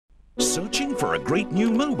Searching for a great new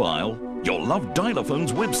mobile? You'll love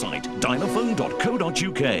Dialophone's website,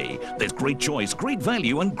 dialophone.co.uk. There's great choice, great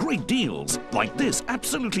value and great deals. Like this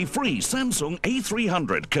absolutely free Samsung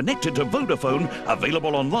A300 connected to Vodafone,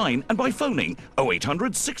 available online and by phoning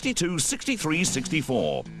 0800 62 63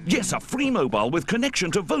 64. Yes, a free mobile with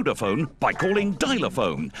connection to Vodafone by calling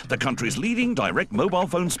Dialophone, the country's leading direct mobile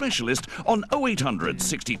phone specialist, on 0800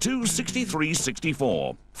 62 63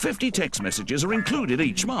 64. 50 text messages are included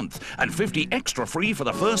each month and 50 extra free for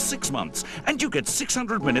the first 6 months. And you get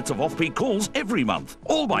 600 minutes of off-peak calls every month,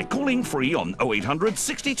 all by calling free on 0800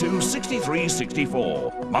 62 63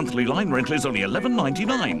 64. Monthly line rental is only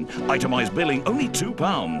 £11.99. Itemised billing only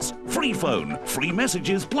 £2. Free phone, free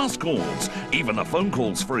messages plus calls. Even the phone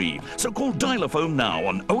call's free. So call Dialophone now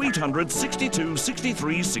on 0800 62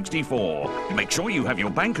 63 64. Make sure you have your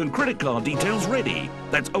bank and credit card details ready.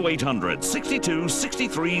 That's 0800 62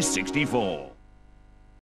 63 64.